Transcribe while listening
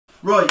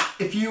Right,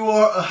 if you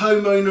are a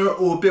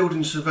homeowner or a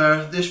building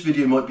surveyor, this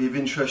video might be of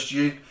interest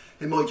to you.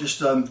 It might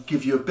just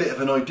give you a bit of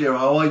an idea of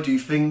how I do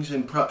things,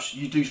 and perhaps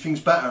you do things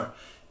better.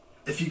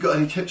 If you've got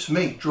any tips for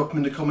me, drop them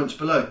in the comments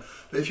below.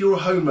 But if you're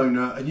a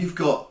homeowner and you've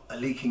got a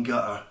leaking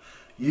gutter,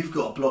 you've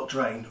got a blocked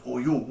drain, or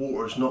your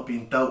water is not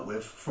being dealt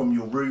with from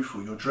your roof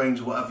or your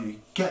drains or whatever, you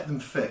get them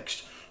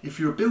fixed. If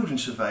you're a building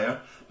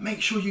surveyor,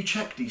 make sure you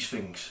check these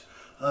things.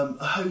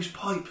 A hose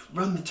pipe,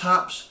 run the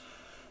taps,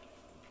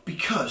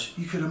 because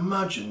you could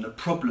imagine the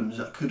problems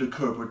that could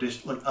occur with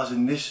this, like as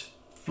in this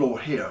floor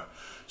here.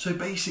 So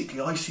basically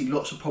I see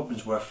lots of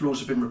problems where floors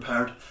have been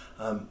repaired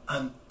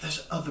and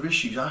there's other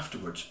issues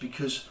afterwards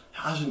because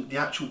the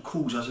actual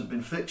cause hasn't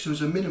been fixed. So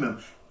as a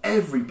minimum,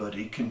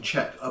 everybody can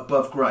check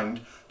above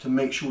ground to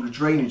make sure the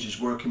drainage is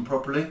working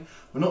properly.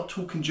 We're not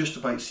talking just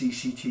about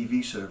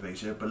CCTV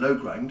surveys here below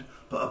ground,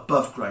 but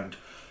above ground.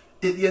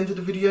 At the end of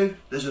the video,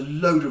 there's a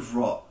load of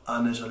rot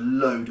and there's a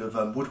load of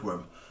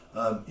woodworm.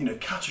 You know,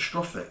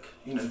 catastrophic.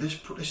 You know, this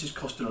is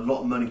costing a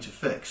lot of money to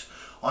fix.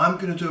 I'm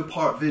going to do a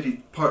part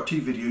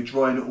 2 video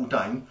drying it all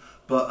down,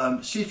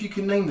 but see if you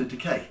can name the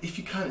decay. If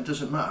you can't, it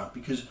doesn't matter,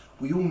 because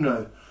we all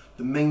know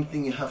the main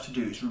thing you have to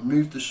do is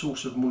remove the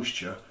source of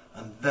moisture,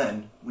 and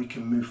then we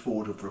can move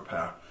forward with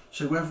repair.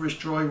 So whether it's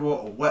dry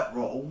rot or wet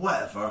rot or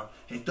whatever,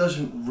 it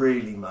doesn't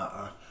really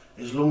matter.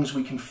 As long as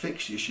we can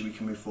fix the issue, we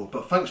can move forward.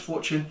 But thanks for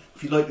watching.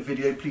 If you like the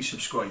video, please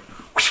subscribe.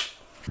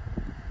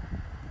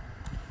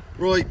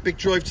 Right, big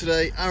drive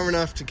today, hour and a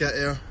half to get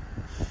here.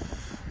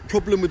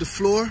 Problem with the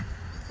floor,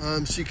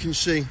 so you can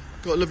see,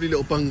 got a lovely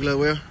little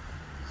bungalow here,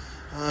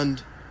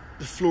 and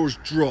the floor's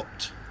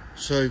dropped,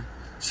 so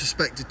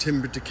suspected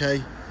timber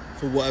decay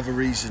for whatever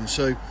reason.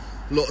 So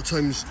a lot of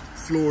times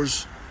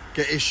floors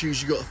get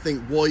issues. You got to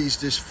think, why is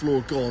this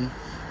floor gone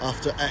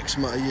after X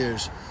amount of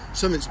years?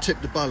 Something's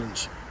tipped the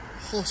balance,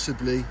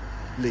 possibly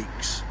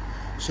leaks.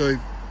 So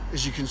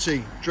as you can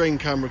see, drain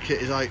camera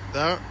kit is out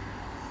there,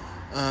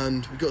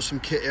 and we've got some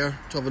kit here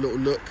to have a little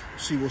look,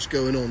 see what's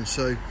going on.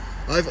 So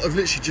I've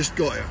literally just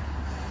got here.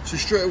 So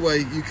straight away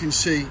you can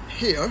see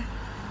here,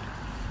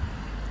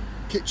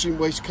 kitchen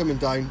waste coming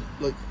down,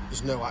 like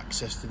there's no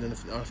access to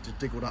anything. I have to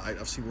dig all that out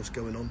to see what's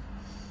going on.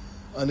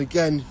 And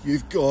again,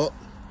 you've got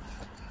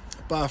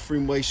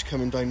bathroom waste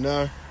coming down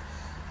there.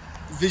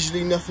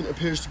 Visually nothing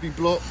appears to be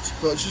blocked,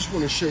 but I just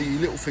want to show you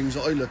little things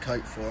that I look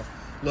out for.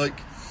 Like,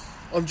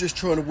 I'm just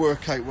trying to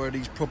work out where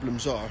these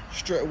problems are.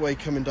 Straight away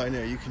coming down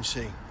here, you can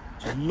see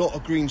there's a lot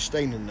of green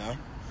stain in there.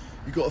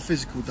 You've got a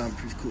physical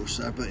damp-proof course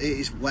there, but it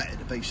is wet at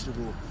the base of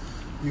the wall.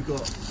 You've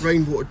got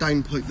rainwater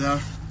downpipe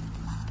there.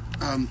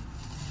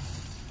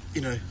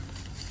 You know,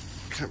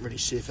 can't really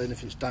see if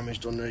anything's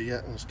damaged on there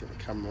yet. Let's get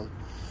the camera on.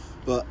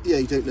 But yeah,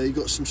 you don't know. You've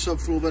got some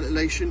subfloor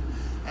ventilation.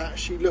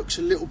 Actually looks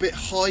a little bit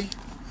high.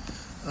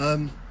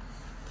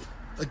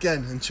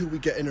 Again, until we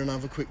get in and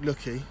have a quick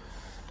looky,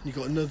 you've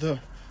got another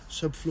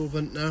subfloor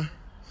vent there.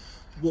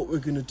 What we're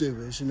going to do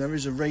is, and there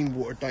is a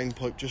rainwater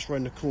downpipe just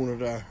round the corner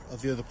there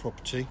of the other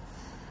property.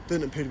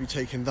 Don't appear to be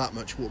taking that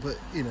much water,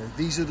 but you know,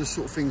 these are the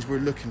sort of things we're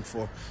looking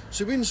for.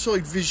 So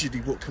inside visually,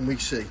 what can we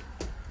see?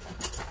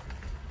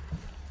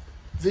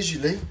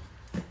 Visually,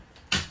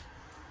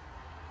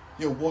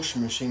 your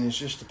washing machine is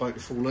just about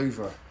to fall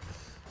over.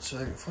 So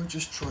if I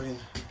just try and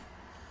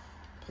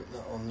put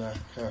that on there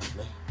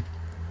carefully,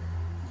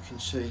 you can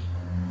see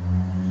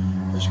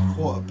there's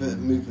quite a bit of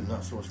movement.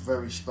 That floor is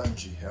very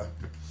spongy here.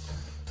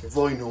 The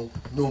vinyl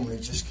normally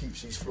just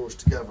keeps these floors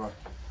together.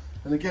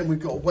 And again, we've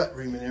got a wet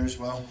room in here as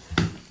well.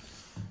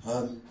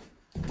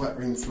 Wet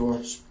room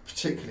floor,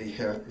 particularly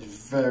here,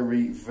 is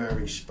very,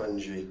 very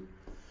spongy.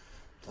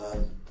 Got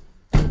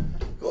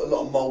a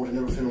lot of mould and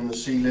everything on the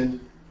ceiling.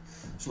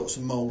 There's lots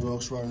of mould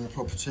elsewhere in the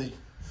property.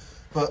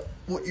 But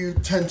what you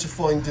tend to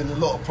find in a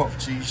lot of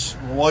properties,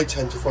 or I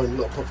tend to find in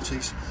a lot of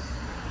properties,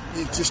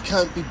 you just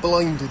can't be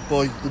blinded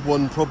by the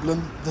one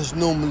problem. There's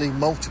normally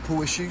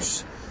multiple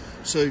issues.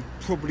 So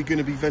probably going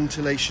to be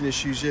ventilation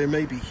issues here,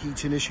 maybe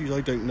heating issues,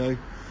 I don't know.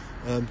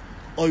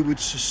 I would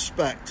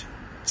suspect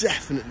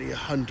definitely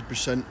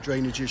 100%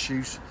 drainage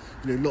issues.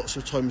 You know, lots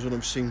of times when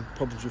I've seen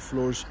problems with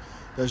floors,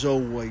 there's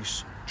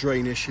always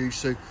drain issues.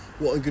 So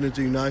what I'm going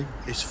to do now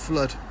is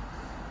flood,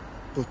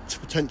 but to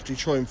potentially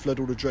try and flood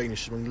all the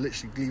drainage. So I'm going to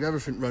literally leave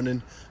everything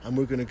running, and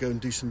we're going to go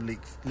and do some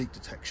leak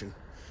detection.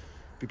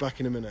 Be back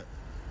in a minute.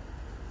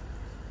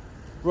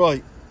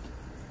 Right.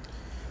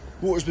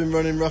 Water's been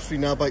running roughly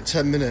now about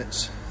 10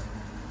 minutes.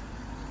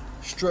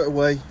 Straight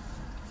away,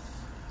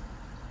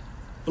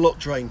 block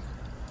drain.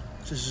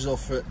 This is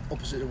off it,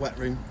 opposite the wet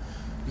room.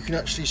 You can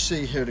actually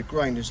see here the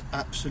ground is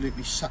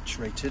absolutely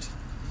saturated.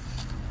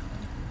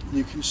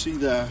 You can see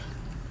there,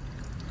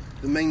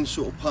 the main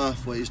sort of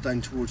pathway is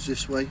down towards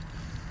this way.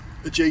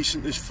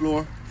 Adjacent this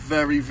floor,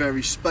 very,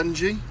 very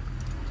spongy.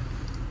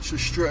 So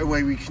straight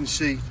away we can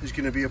see there's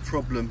going to be a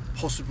problem,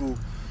 possible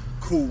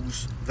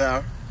cause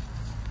there.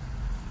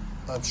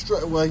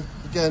 Straight away,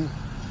 again,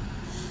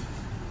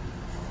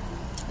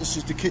 this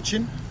is the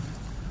kitchen.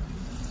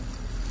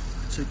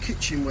 So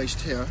kitchen waste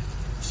here,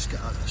 just get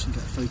out of this and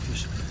get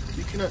focus.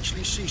 You can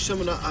actually see some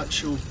of that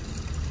actual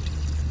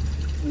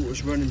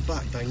water's running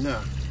back down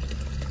there.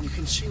 And you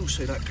can see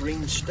also that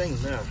green stain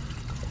there.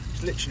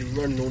 It's literally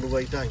running all the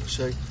way down.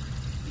 So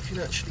you can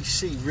actually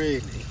see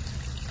really,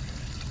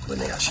 when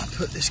they actually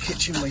put this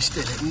kitchen waste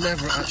in, it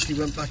never actually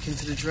went back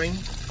into the drain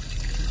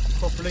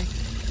properly.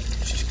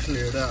 It's just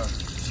cleared out.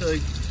 So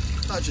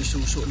that just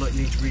all sort of like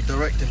needs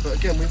redirecting. But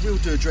again, we will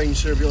do a drain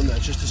survey on there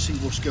just to see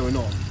what's going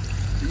on.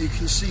 But you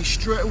can see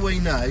straight away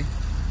now,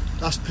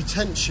 that's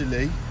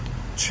potentially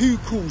 2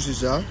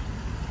 causes there.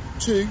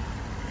 2.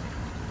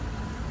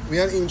 We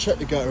haven't even checked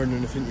the gutter and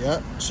anything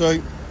yet.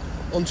 So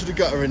onto the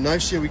gutter in now,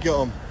 see how we get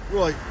on.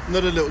 Right,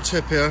 another little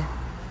tip here.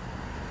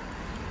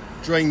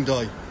 Drain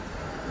dye.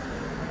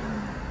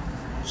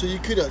 So you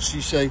could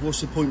actually say,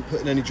 what's the point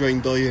putting any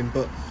drain dye in?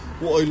 But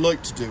what I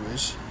like to do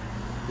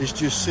is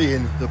just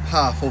seeing the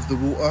path of the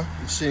water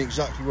and seeing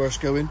exactly where it's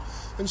going.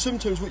 And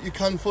sometimes what you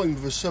can find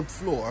with a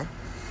subfloor,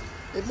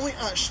 it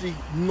might actually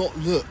not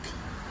look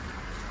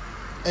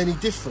any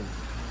different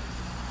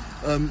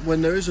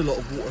when there is a lot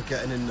of water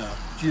getting in there,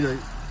 you know,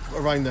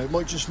 around there. It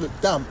might just look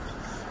damp.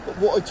 But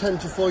what I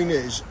tend to find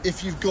is,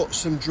 if you've got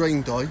some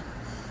drain dye,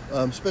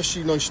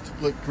 especially nice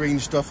like green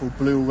stuff or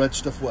blue or red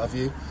stuff, whatever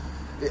you,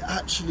 it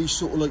actually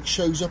sort of like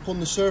shows up on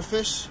the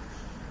surface,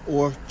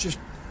 or just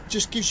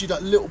gives you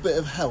that little bit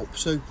of help.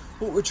 So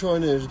what we're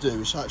trying here to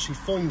do is actually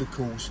find the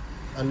cause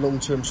and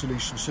long-term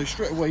solutions. So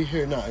straight away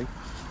here now,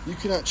 you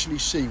can actually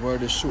see where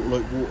this sort of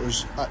like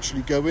water's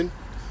actually going.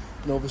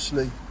 And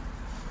obviously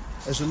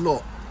there's a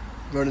lot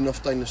running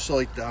off down the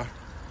side there.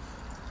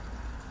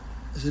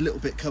 There's a little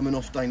bit coming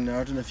off down there.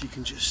 I don't know if you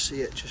can just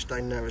see it just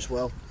down there as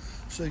well.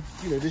 So,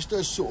 you know, this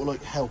does sort of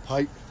like help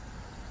out.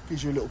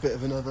 Gives you a little bit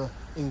of another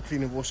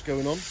inkling of what's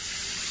going on.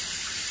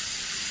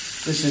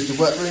 This is the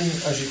wet room.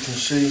 As you can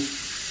see,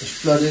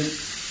 it's flooded.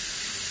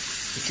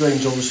 The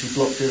drain's obviously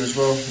blocked here as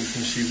well. You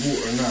can see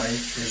water now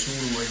is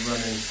all the way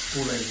running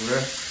all over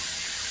there.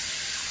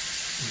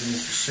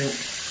 Underneath the sink,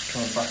 it's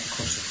coming back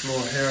across the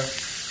floor here.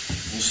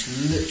 And it's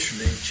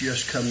literally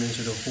just coming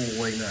into the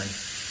hallway now.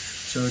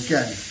 So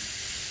again,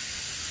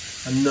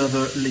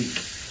 another leak.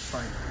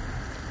 Fine.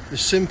 The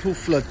simple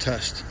flood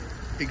test,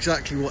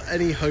 exactly what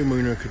any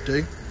homeowner could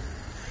do.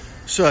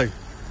 So,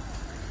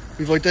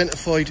 we've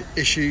identified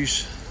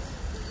issues.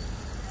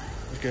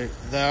 Let's go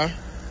there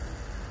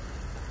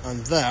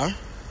and there,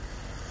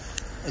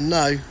 and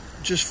now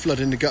just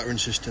flooding the guttering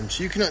system.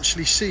 So you can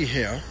actually see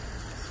here,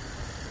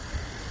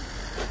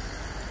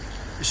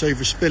 it's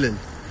overspilling.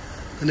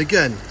 And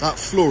again, that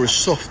floor is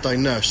soft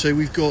down there. So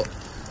we've got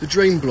the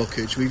drain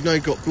blockage, we've now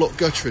got block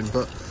guttering.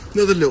 But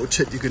another little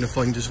tip you're going to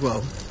find as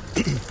well,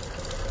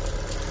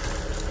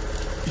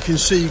 you can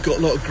see you've got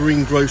a lot of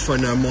green growth right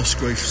now, moss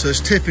growth. So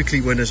it's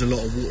typically when there's a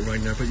lot of water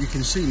right now, but you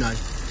can see now,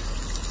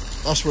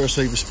 that's where it's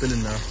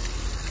overspilling now.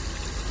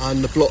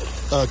 And the block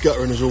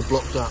guttering is all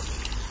blocked up.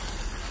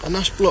 And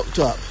that's blocked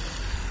up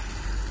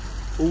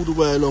all the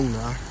way along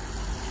there.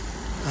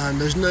 And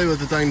there's no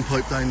other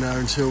downpipe down there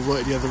until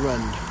right at the other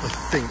end, I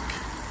think.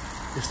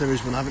 If there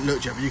is one, I haven't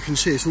looked yet, but you can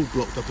see it's all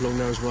blocked up along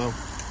there as well.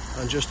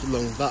 And just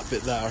along that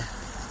bit there,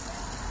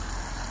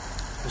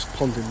 there's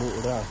ponding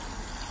water there.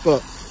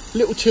 But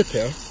little tip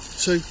here,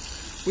 so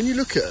when you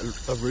look at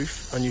a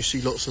roof and you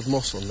see lots of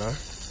moss on there,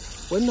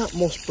 when that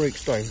moss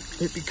breaks down,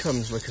 it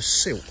becomes like a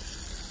silt,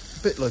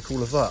 a bit like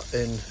all of that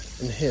in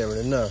here and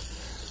in there.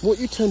 What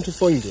you tend to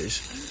find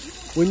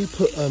is, when you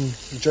put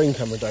the drain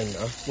camera down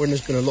there, when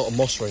there's been a lot of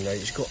moss around there,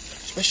 it's got,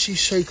 especially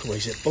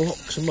soakaways, it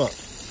blocks them up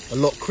a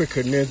lot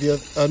quicker near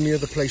the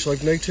other place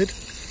I've noted.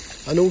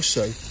 And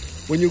also,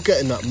 when you're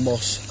getting that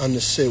moss and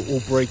the silt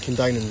all breaking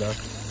down in there,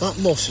 that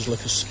moss is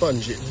like a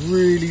sponge. It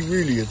really,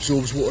 really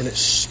absorbs water and it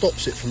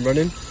stops it from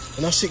running.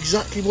 And that's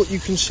exactly what you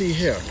can see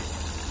here.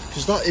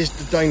 Because that is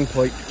the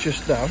downpipe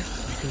just there.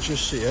 You can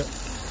just see it.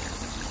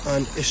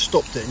 And it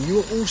stopped it. And you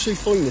will also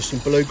find this in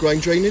below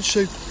ground drainage.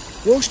 So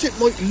whilst it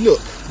might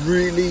look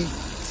really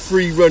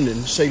free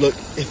running, say like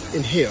if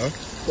in here,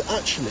 but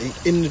actually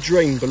in the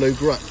drain below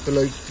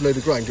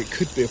the ground, it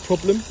could be a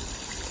problem.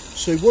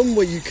 So one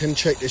way you can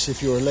check this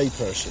if you're a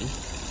layperson,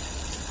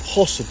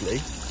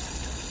 possibly,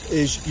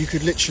 is you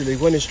could literally,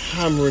 when it's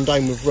hammering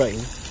down with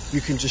rain,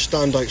 you can just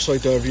stand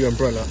outside there with your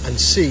umbrella and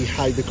see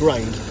how the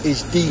ground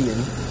is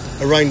dealing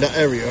around that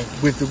area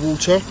with the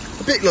water.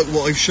 A bit like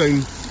what I've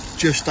shown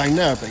just down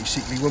there,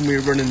 basically, when we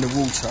were running the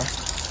water.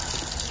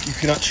 You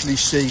can actually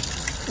see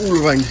all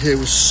around here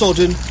was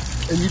sodden,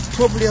 and you'd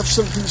probably have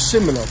something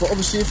similar. But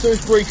obviously, if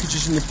there's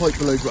breakages in the pipe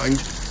below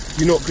ground,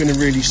 you're not going to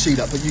really see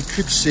that, but you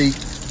could see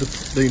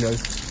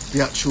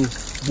the actual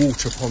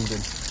water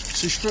ponding.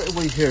 So straight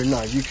away here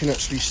now, you can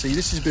actually see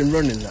this has been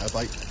running now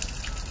about,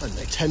 I don't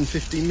know,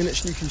 10-15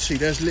 minutes, and you can see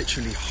there's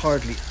literally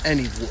hardly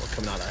any water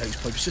coming out of that hose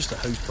pipe. It's just a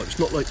hose pipe. It's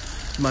not like,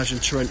 imagine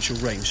torrential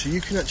rain. So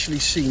you can actually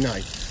see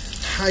now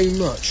how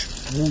much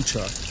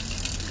water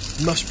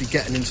must be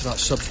getting into that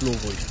subfloor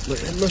void.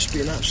 Like, it must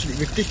be an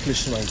absolutely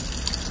ridiculous amount.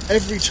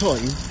 Every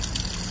time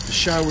the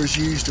shower's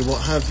used or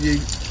what have you,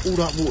 all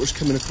that water's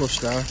coming across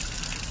there,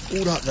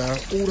 all that there,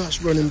 all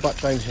that's running back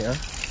down here.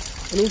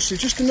 And also,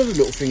 just another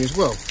little thing as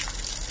well.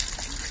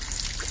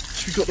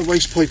 So we've got the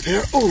waste pipe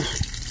here. Oh,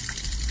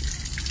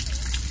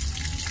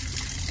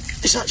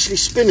 it's actually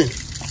spinning.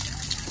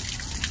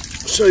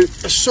 So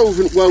a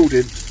solvent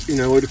welded, you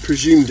know, I'd have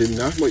presumed in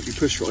there, might be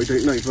push rod, I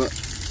don't know, but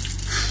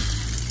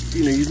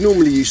you know, you'd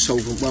normally use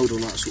solvent weld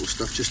on that sort of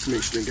stuff just to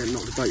make sure you don't get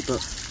knocked about.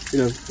 But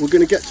you know, we're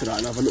going to get to that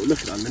and have a little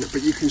look at that in a minute.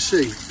 But you can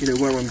see, you know,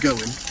 where I'm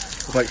going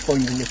about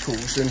finding the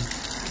tools, and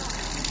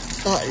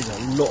that is a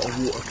lot of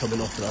water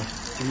coming off there,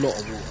 a lot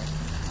of water.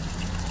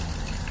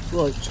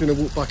 Right, just going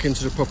to walk back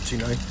into the property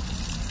now.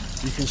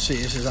 You can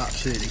see this is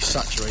absolutely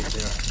saturated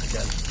here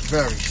again,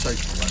 very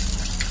soapy wet.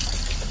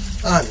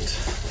 And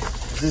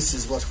this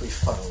is what we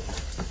found.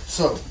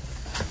 So,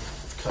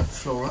 I've cut the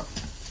floor up,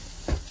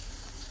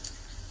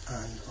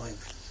 and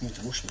I've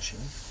used the washing machine.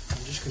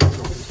 I'm just going to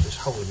drop into this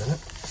hole a minute.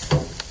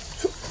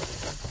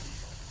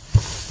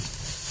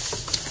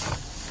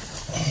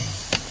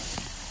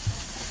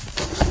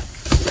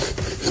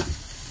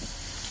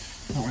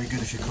 Not very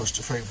good if you're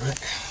claustrophobic.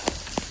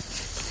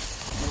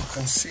 You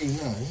can see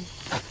now.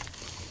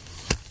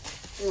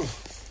 Oh,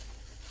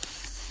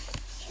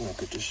 my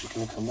goodness, you're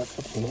going to come back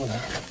up in a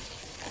minute.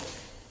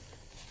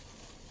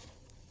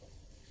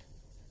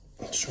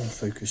 Let's try and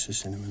focus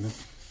this in a minute.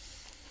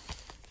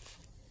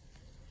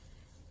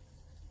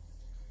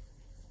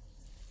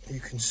 You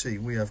can see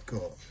we have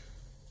got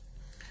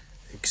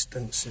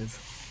extensive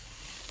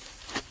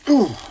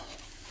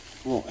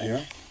rot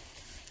here.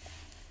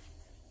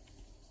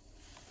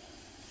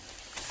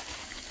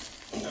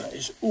 And that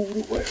is all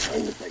the way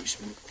around the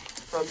basement.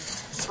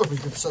 Sorry,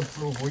 give some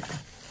floor wipe.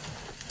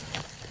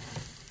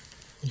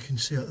 You can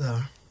see it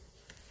there.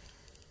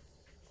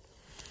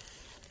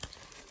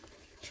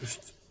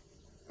 Just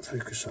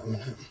focus that a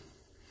minute.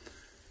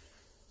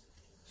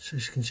 So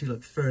you can see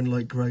like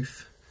fern-like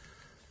growth.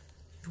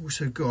 You've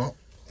also got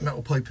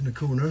metal pipe in the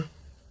corner.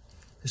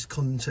 It's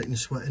condensating and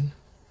sweating.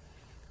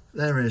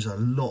 There is a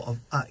lot of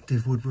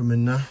active woodworm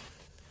in there.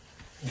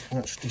 You can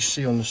actually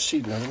see on the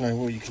ceiling, I don't know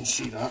where you can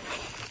see that.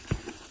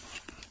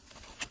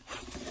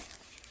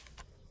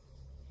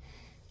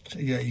 So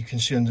yeah, you can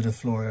see under the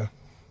floor here.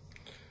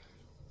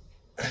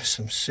 There's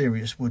some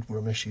serious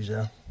woodworm issues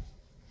there.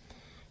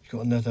 You've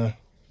got another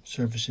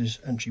services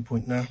entry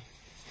point now.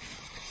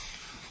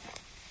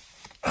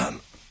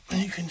 And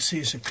you can see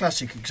it's a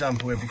classic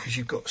example here because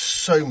you've got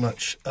so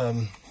much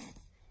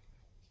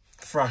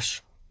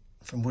thrash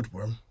from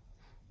woodworm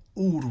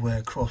all the way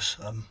across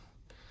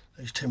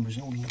those timbers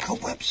and all in the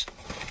cobwebs.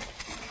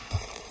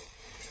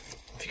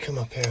 If you come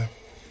up here,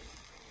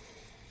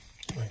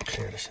 how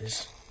clear this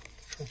is.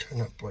 Try and turn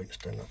that brightness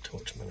down that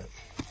torch a minute.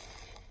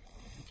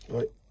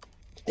 Right,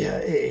 yeah,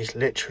 it is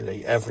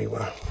literally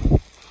everywhere.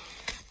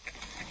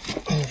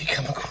 And if you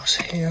come across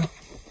here,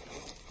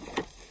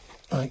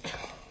 like,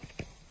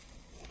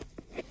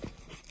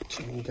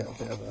 so you can get a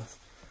bit of a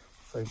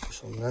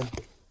focus on there.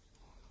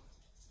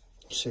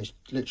 So it's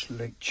literally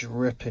like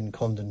dripping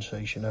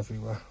condensation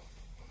everywhere.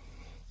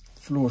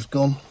 The floor's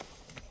gone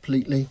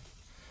completely.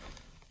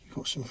 You've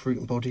got some fruit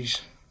and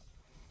bodies.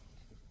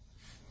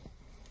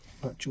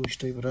 That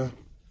joist over there.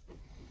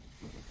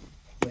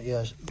 But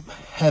yeah, it's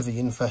heavy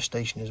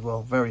infestation as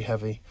well, very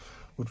heavy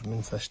woodworm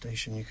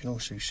infestation. You can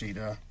also see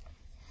there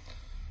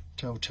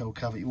telltale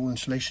cavity wall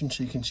insulation,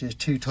 so you can see there's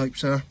two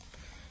types there,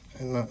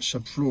 and that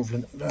subfloor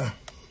there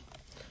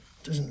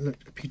doesn't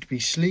appear to be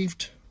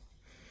sleeved,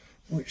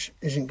 which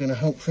isn't going to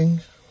help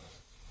things.